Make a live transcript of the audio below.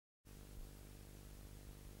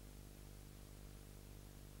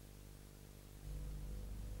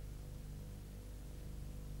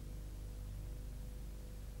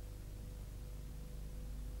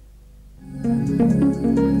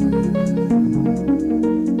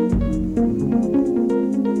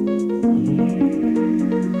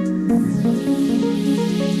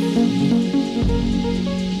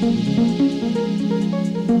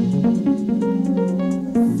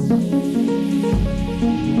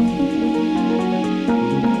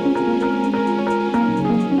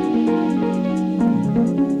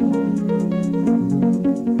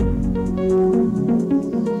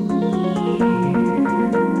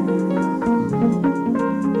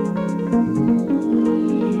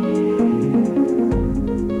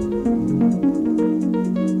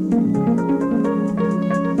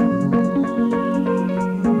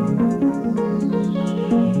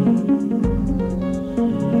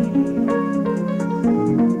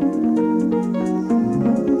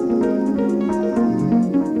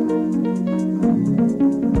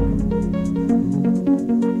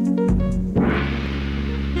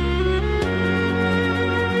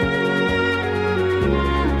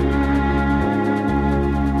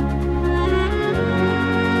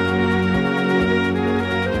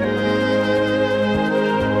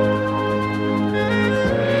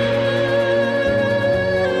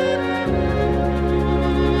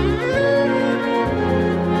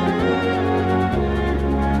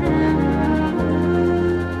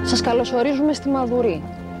Σας καλωσορίζουμε στη Μαδουρή,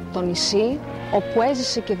 το νησί όπου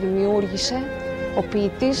έζησε και δημιούργησε ο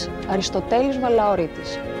ποιητής Αριστοτέλης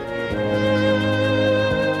Βαλαωρίτης.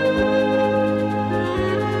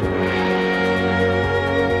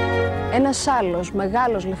 Ένας άλλος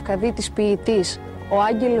μεγάλος λευκαδίτης ποιητής, ο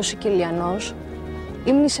Άγγελος Σικελιανός,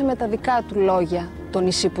 ύμνησε με τα δικά του λόγια το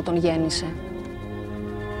νησί που τον γέννησε.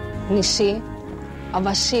 Νησί,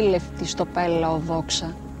 αβασίλευτη στο πέλαο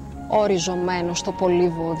δόξα, οριζωμένο στο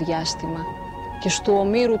πολύβοο διάστημα και στου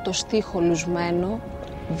ομήρου το στίχο λουσμένο,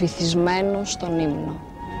 βυθισμένο στον ύμνο.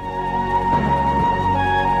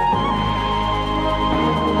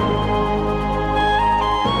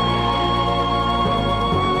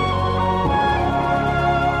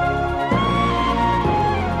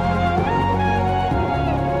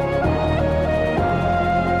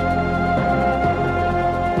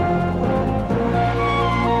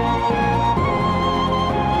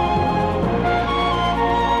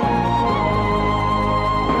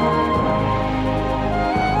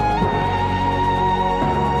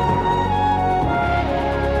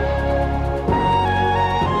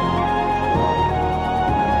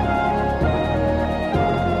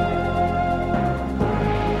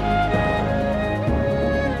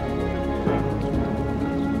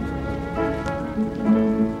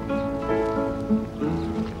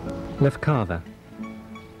 Lefkada,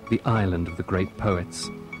 the island of the great poets.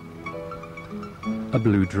 A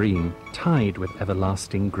blue dream, tied with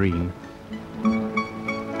everlasting green.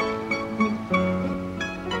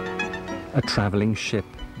 A travelling ship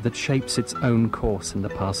that shapes its own course in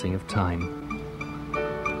the passing of time.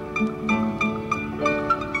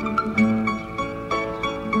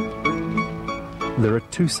 There are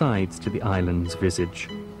two sides to the island's visage,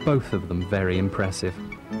 both of them very impressive.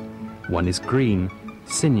 One is green,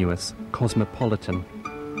 sinuous, cosmopolitan.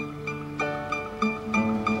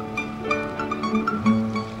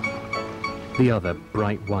 The other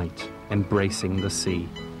bright white, embracing the sea,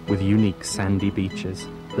 with unique sandy beaches,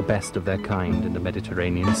 the best of their kind in the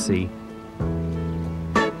Mediterranean Sea.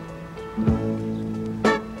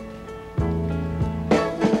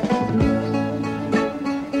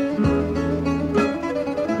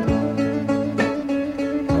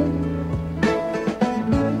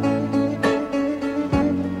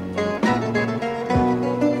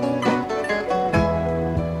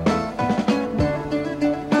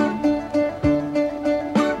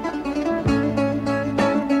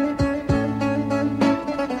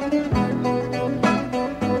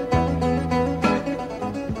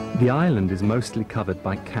 The island is mostly covered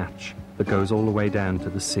by catch that goes all the way down to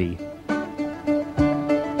the sea.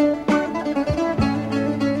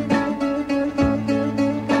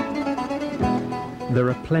 There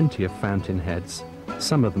are plenty of fountainheads.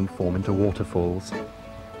 Some of them form into waterfalls.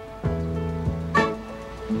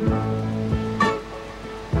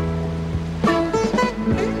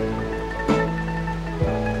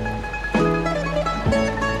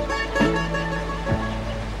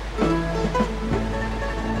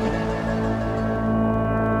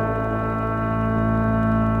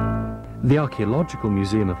 The Archaeological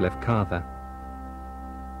Museum of Lefkada.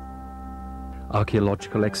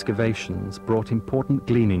 Archaeological excavations brought important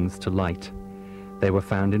gleanings to light. They were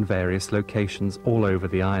found in various locations all over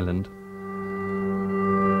the island.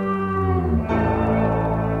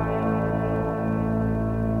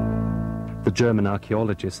 The German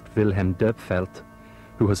archaeologist Wilhelm Dörpfeld,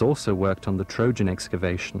 who has also worked on the Trojan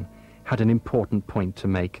excavation, had an important point to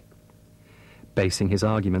make. Basing his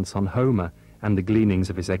arguments on Homer and the gleanings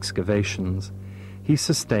of his excavations, he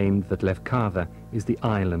sustained that Lefkada is the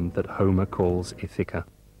island that Homer calls Ithaca.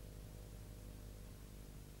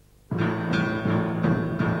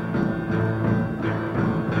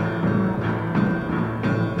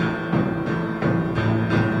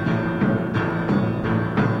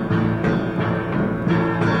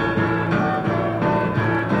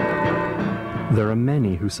 There are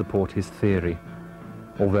many who support his theory,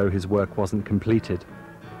 although his work wasn't completed.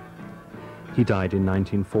 He died in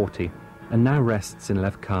 1940 and now rests in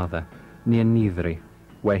Lefkada, near Nivri,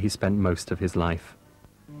 where he spent most of his life.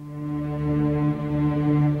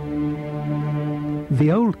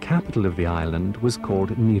 The old capital of the island was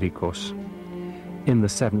called Nirikos. In the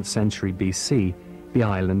 7th century BC, the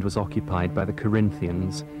island was occupied by the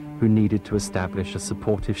Corinthians, who needed to establish a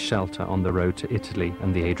supportive shelter on the road to Italy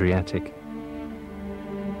and the Adriatic.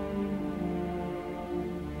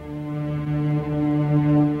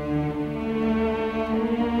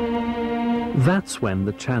 That's when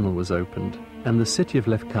the channel was opened and the city of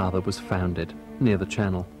Lefkada was founded, near the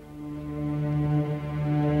channel.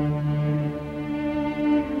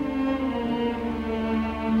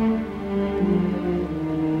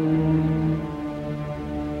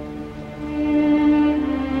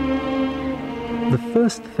 The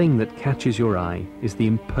first thing that catches your eye is the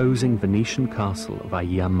imposing Venetian castle of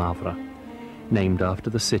Aia Mavra, named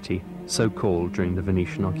after the city so called during the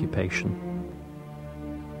Venetian occupation.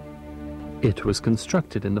 It was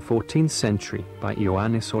constructed in the 14th century by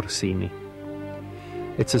Ioannis Orsini.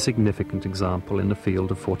 It's a significant example in the field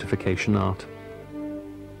of fortification art.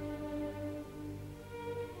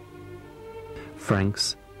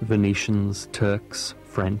 Franks, Venetians, Turks,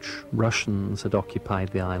 French, Russians had occupied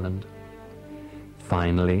the island.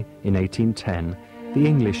 Finally, in 1810, the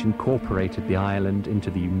English incorporated the island into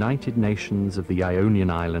the United Nations of the Ionian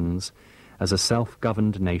Islands as a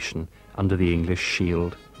self-governed nation under the English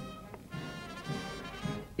shield.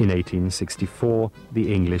 In 1864,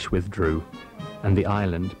 the English withdrew, and the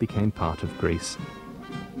island became part of Greece.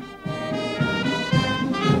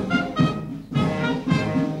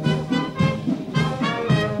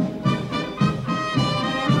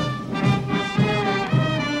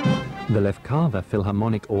 The Lefkada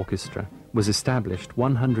Philharmonic Orchestra was established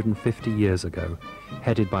 150 years ago,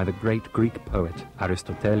 headed by the great Greek poet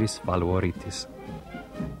Aristotelis Valouoritis.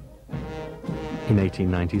 In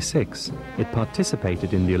 1896, it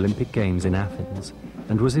participated in the Olympic Games in Athens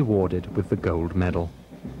and was awarded with the gold medal.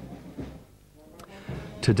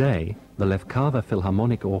 Today, the Lefkada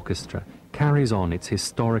Philharmonic Orchestra carries on its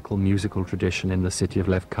historical musical tradition in the city of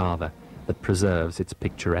Lefkada that preserves its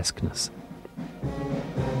picturesqueness.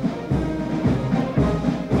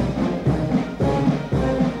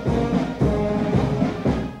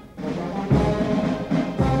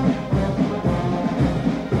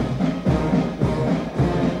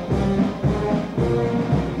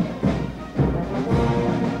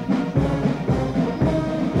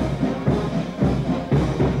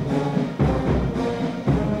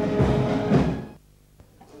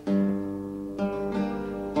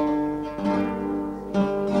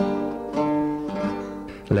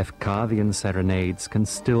 Lefkadian serenades can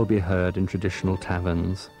still be heard in traditional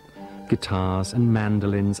taverns. Guitars and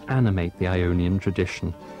mandolins animate the Ionian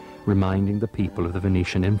tradition, reminding the people of the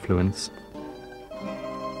Venetian influence.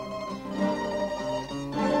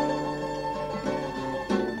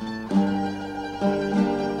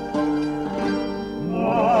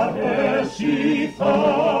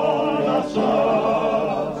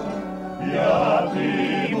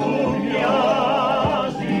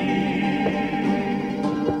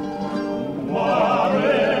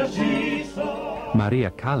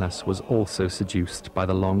 Maria Callas was also seduced by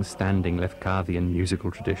the long-standing Lefkadian musical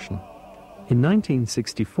tradition. In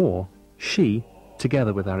 1964, she,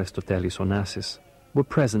 together with Aristotelis Onassis, were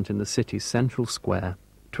present in the city's central square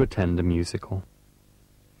to attend a musical.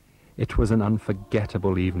 It was an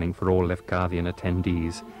unforgettable evening for all Lefkadian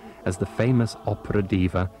attendees, as the famous opera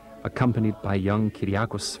diva, accompanied by young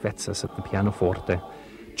Kyriakos Svetsas at the pianoforte,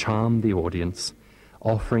 charmed the audience,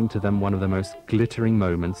 offering to them one of the most glittering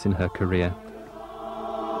moments in her career.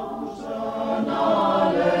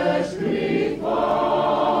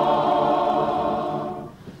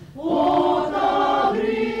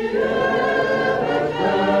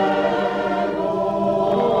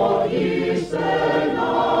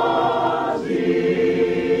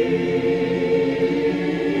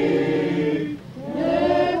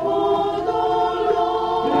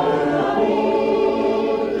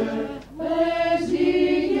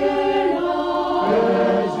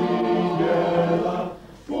 Yeah.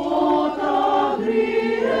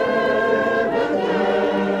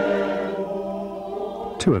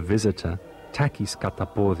 To a visitor, Takis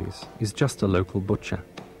Katapodis is just a local butcher.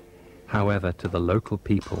 However, to the local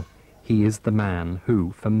people, he is the man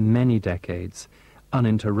who, for many decades,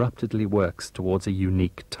 uninterruptedly works towards a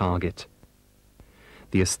unique target: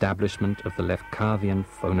 the establishment of the Lefkadian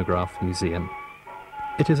Phonograph Museum.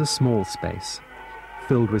 It is a small space,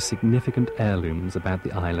 filled with significant heirlooms about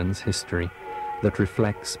the island's history, that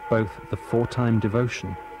reflects both the foretime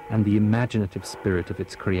devotion and the imaginative spirit of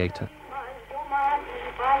its creator.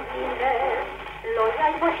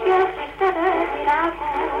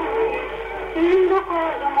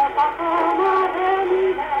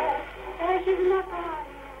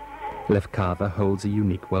 Lefkada holds a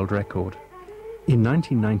unique world record. In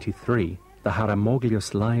 1993, the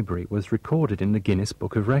Haramoglios Library was recorded in the Guinness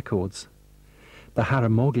Book of Records. The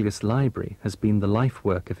Haramoglios Library has been the life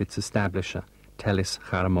work of its establisher, Telis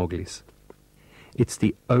Haramoglis. It's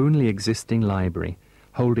the only existing library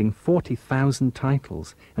holding 40,000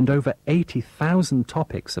 titles and over 80,000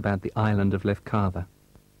 topics about the island of Lefkada.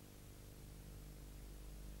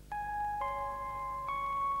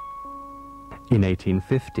 In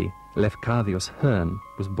 1850, Lefkadios Hearn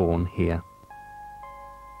was born here.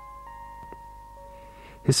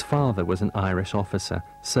 His father was an Irish officer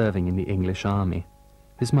serving in the English army.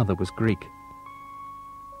 His mother was Greek.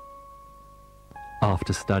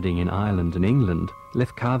 After studying in Ireland and England,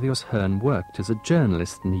 Lefkadios Hearn worked as a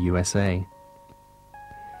journalist in the USA.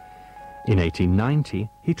 In 1890,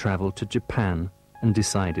 he travelled to Japan and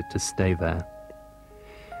decided to stay there.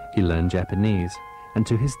 He learned Japanese, and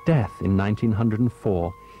to his death in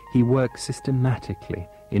 1904, he worked systematically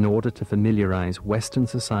in order to familiarize Western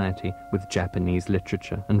society with Japanese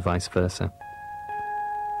literature and vice versa.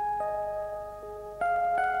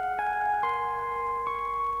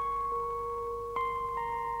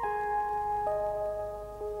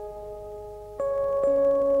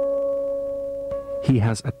 He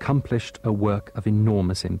has accomplished a work of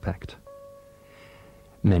enormous impact.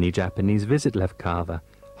 Many Japanese visit Lefkada,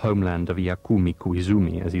 homeland of Yakumi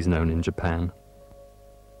Koizumi, as he's known in Japan.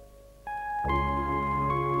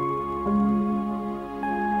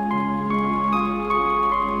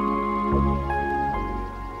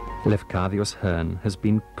 Lefkadios Hearn has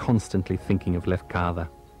been constantly thinking of Lefkada.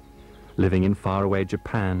 Living in faraway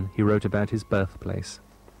Japan, he wrote about his birthplace.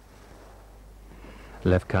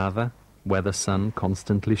 Lefkada, where the sun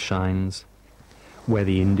constantly shines, where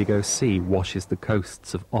the indigo sea washes the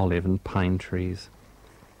coasts of olive and pine trees.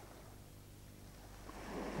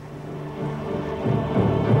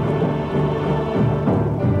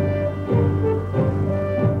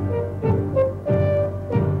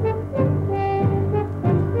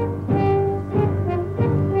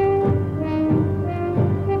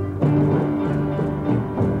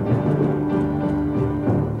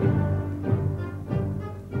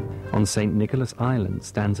 On St. Nicholas Island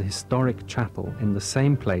stands a historic chapel in the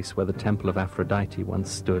same place where the temple of Aphrodite once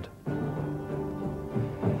stood.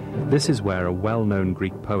 This is where a well-known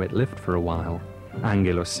Greek poet lived for a while,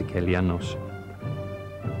 Angelos Sikelianos.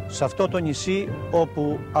 Σε αυτό το νησί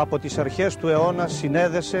όπου από τις αρχές του αιώνα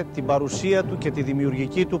συνέδεσε την παρουσία του και τη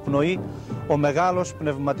δημιουργική του πνοή ο μεγάλος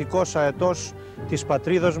πνευματικός αετός της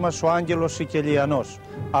πατρίδος μας, ο Άγγελος Σικελιανός.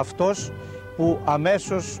 Αυτός που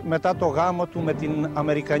αμέσως μετά το γάμο του με την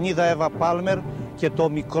Αμερικανίδα Εύα Πάλμερ και το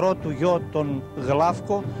μικρό του γιο τον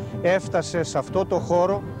Γλάφκο έφτασε σε αυτό το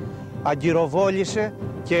χώρο, αγκυροβόλησε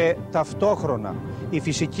και ταυτόχρονα η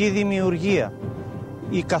φυσική δημιουργία,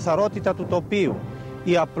 η καθαρότητα του τοπίου,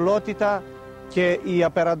 η απλότητα και η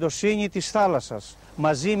απεραντοσύνη της θάλασσας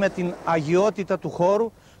μαζί με την αγιότητα του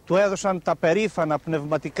χώρου του έδωσαν τα περήφανα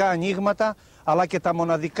πνευματικά ανοίγματα αλλά και τα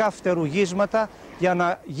μοναδικά φτερουγίσματα για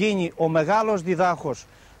να γίνει ο μεγάλος διδάχος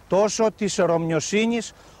τόσο της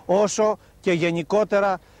ρωμιοσύνης όσο και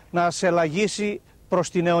γενικότερα να σελαγίσει προς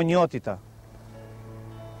την αιωνιότητα.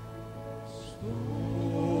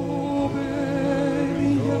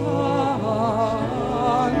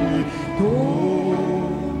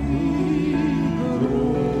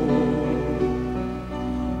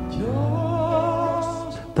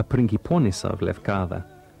 The Prinkiponissa of Lefkada,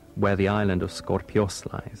 where the island of Skorpios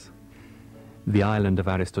lies, the island of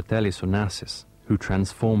Aristotelis Onassis, who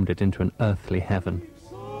transformed it into an earthly heaven.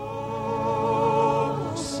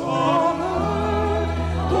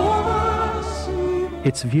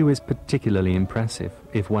 Its view is particularly impressive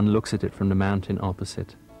if one looks at it from the mountain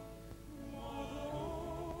opposite.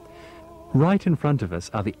 Right in front of us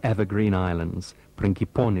are the evergreen islands,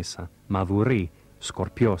 Prinkiponissa, Mavouri,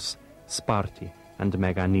 Skorpios, Sparti, and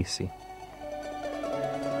Meganisi.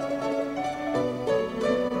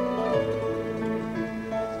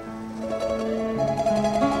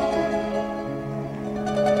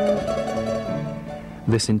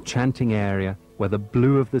 This enchanting area, where the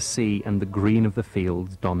blue of the sea and the green of the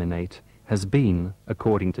fields dominate, has been,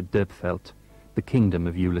 according to Debfeld, the kingdom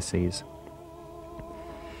of Ulysses.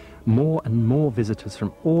 More and more visitors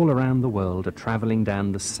from all around the world are travelling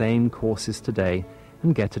down the same courses today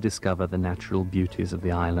and get to discover the natural beauties of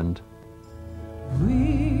the island.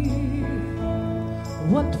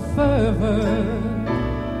 What fervor,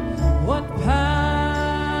 what passion,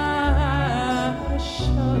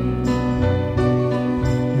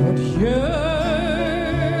 what yearning,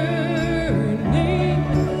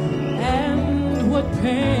 and what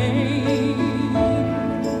pain.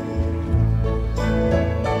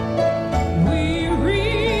 We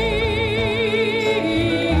realized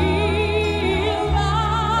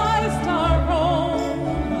our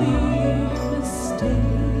only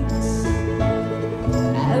mistakes,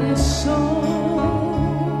 and so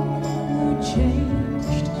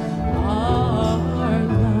changed our lives.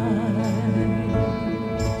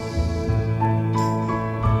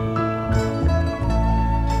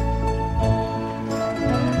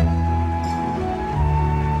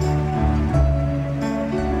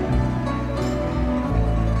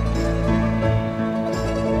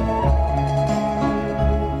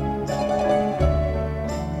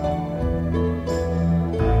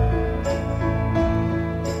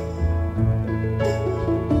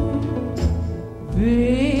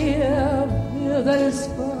 Wer wird als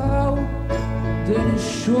Frau denn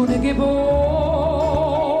schon geboren?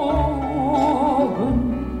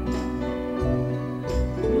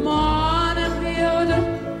 Man wird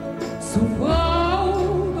zu Frau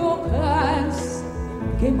doch erst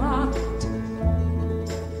gemacht.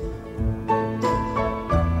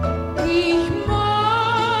 Ich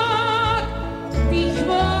mag dich,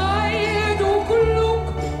 weil du klug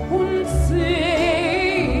und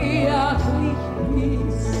zärtlich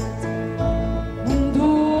bist, und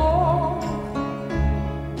doch,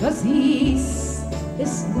 das ist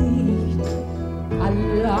es nicht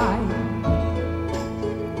allein.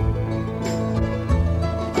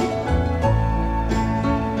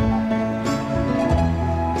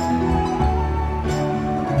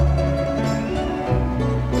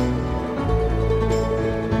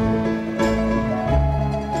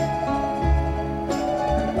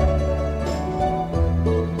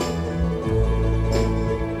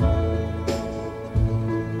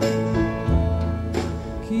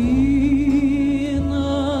 Quina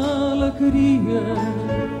alegria,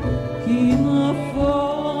 quina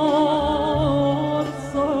força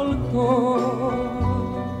al cor,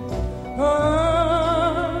 a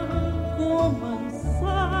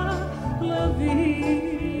començar la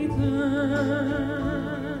vida.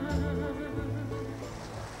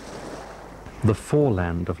 The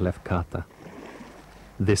foreland of Lefkada.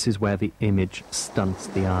 This is where the image stunts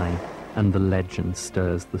the eye and the legend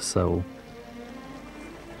stirs the soul.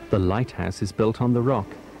 The lighthouse is built on the rock,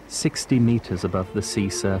 60 meters above the sea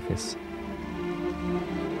surface.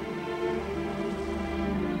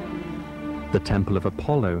 The temple of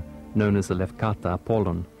Apollo, known as the Lefkada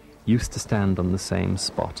Apollon, used to stand on the same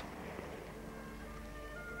spot.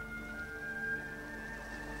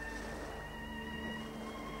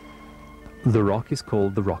 The rock is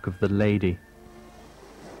called the Rock of the Lady.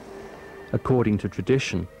 According to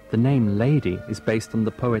tradition, the name Lady is based on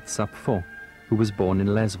the poet Sappho, who was born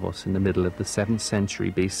in Lesbos in the middle of the 7th century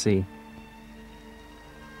BC.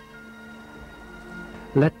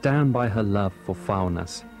 Let down by her love for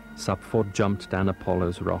Faunas, Sappho jumped down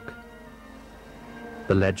Apollo's rock.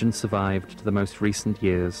 The legend survived to the most recent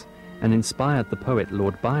years and inspired the poet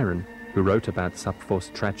Lord Byron, who wrote about Sappho's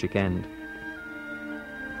tragic end.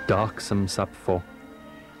 Darksome Sappho,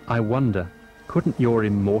 I wonder, couldn't your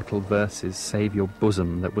immortal verses save your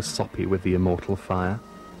bosom that was soppy with the immortal fire?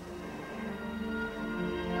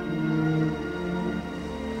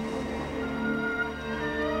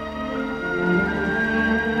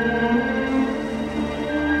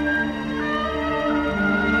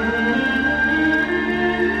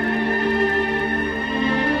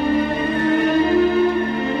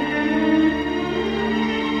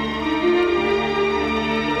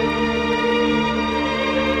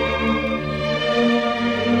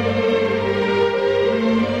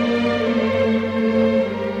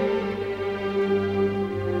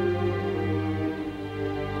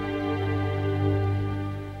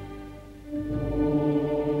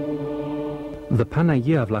 The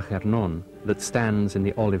Panagia of Lachernon that stands in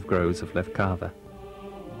the olive groves of Lefkada.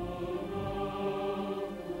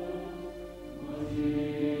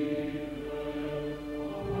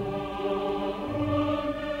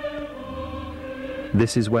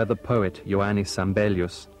 This is where the poet Ioannis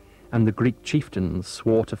Zambelios and the Greek chieftains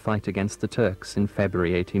swore to fight against the Turks in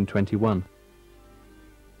February 1821.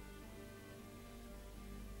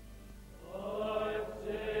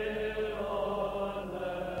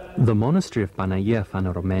 The monastery of Panagia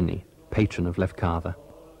Phaneromeni, patron of Lefkada.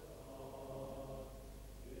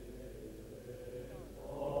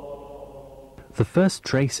 The first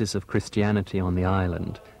traces of Christianity on the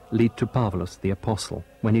island lead to Pavlos the Apostle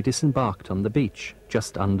when he disembarked on the beach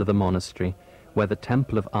just under the monastery where the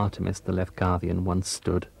temple of Artemis the Lefkadian once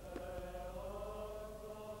stood.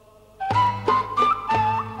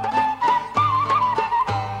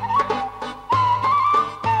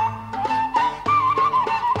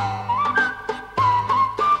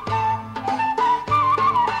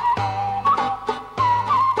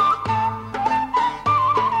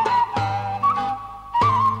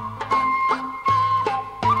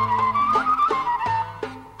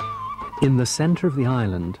 In the center of the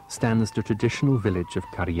island stands the traditional village of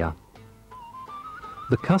Karia.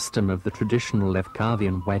 The custom of the traditional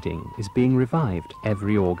Lefkadian wedding is being revived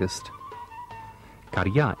every August.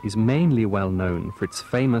 Karia is mainly well known for its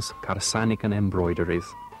famous Karsanikan embroideries.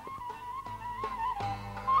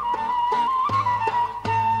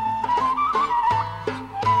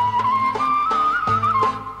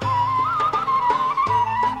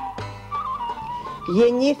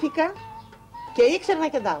 Γεννήθηκα και ήξερα να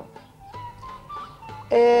κεντάω.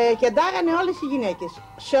 Κεντάγανε όλες οι γυναίκες.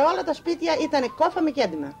 Σε όλα τα σπίτια ήταν κόφα με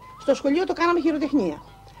κέντημα. Στο σχολείο το κάναμε χειροτεχνία.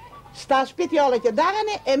 Στα σπίτια όλα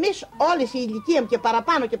κεντάγανε, εμείς όλες η ηλικία και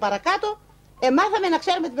παραπάνω και παρακάτω μάθαμε να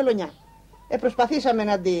ξέρουμε τη βελονιά. Προσπαθήσαμε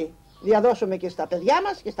να τη διαδώσουμε και στα παιδιά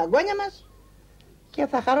μας και στα γόνια μας και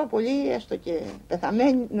θα χαρώ πολύ, έστω και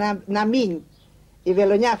πεθαμένη, να μείνει η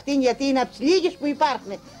βελονιά αυτή, γιατί είναι από τις λίγες που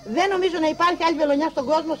υπάρχουν. Δεν νομίζω να υπάρχει άλλη βελονιά στον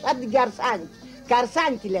κόσμο σαν την Καρσάνη.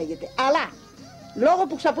 Καρσάνη λέγεται. Αλλά λόγω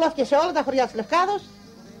που ξαπλώθηκε σε όλα τα χωριά της Λευκάδος,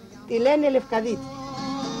 τη λένε Λευκαδίτη.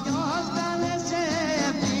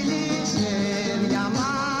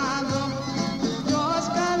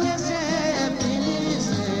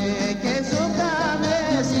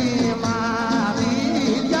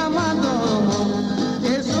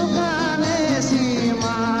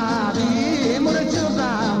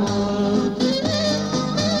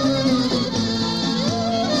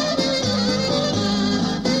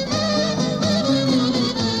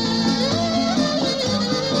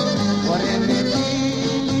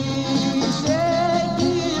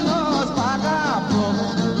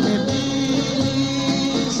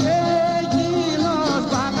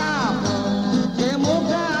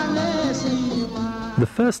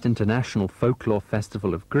 The first international folklore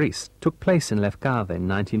festival of Greece took place in Lefkada in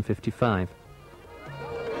 1955.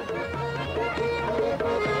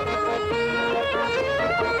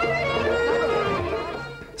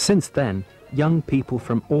 Since then, young people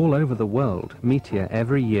from all over the world meet here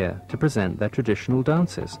every year to present their traditional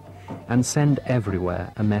dances and send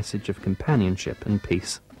everywhere a message of companionship and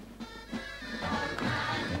peace.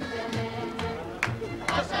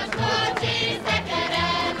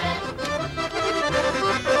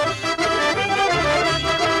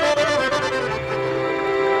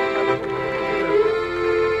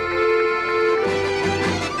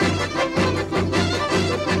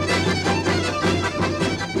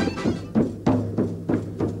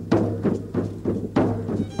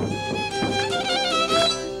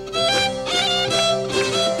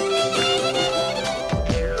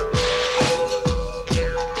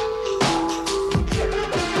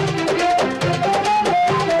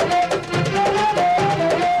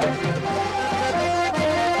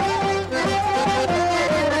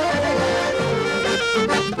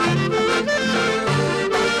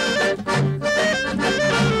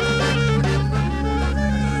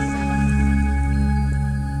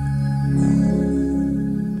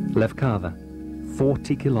 Lefkada,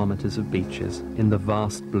 40 kilometers of beaches in the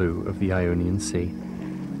vast blue of the Ionian Sea.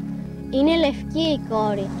 Είναι λευκή η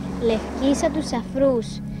κόρη, λευκή σαν τους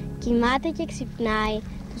αφρούς, κοιμάται και ξυπνάει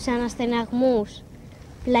τους αναστεναγμούς.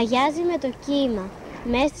 Πλαγιάζει με το κύμα,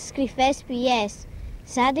 μες στις κρυφές πηγές,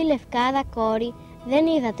 σαν τη Λευκάδα κόρη δεν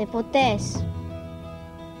είδατε ποτές.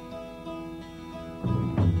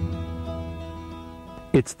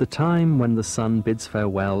 It's the time when the sun bids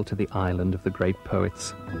farewell to the island of the great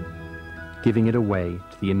poets, giving it away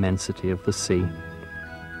to the immensity of the sea.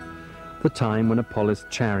 The time when Apollo's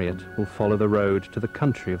chariot will follow the road to the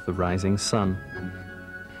country of the rising sun,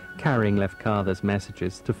 carrying Lefkada's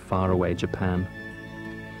messages to faraway Japan.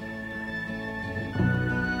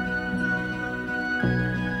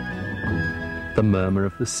 The murmur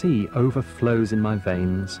of the sea overflows in my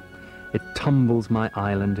veins. It tumbles my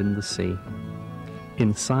island in the sea.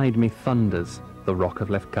 Inside me thunders the rock of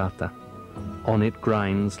Lefkada. On it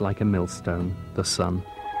grinds like a millstone the sun.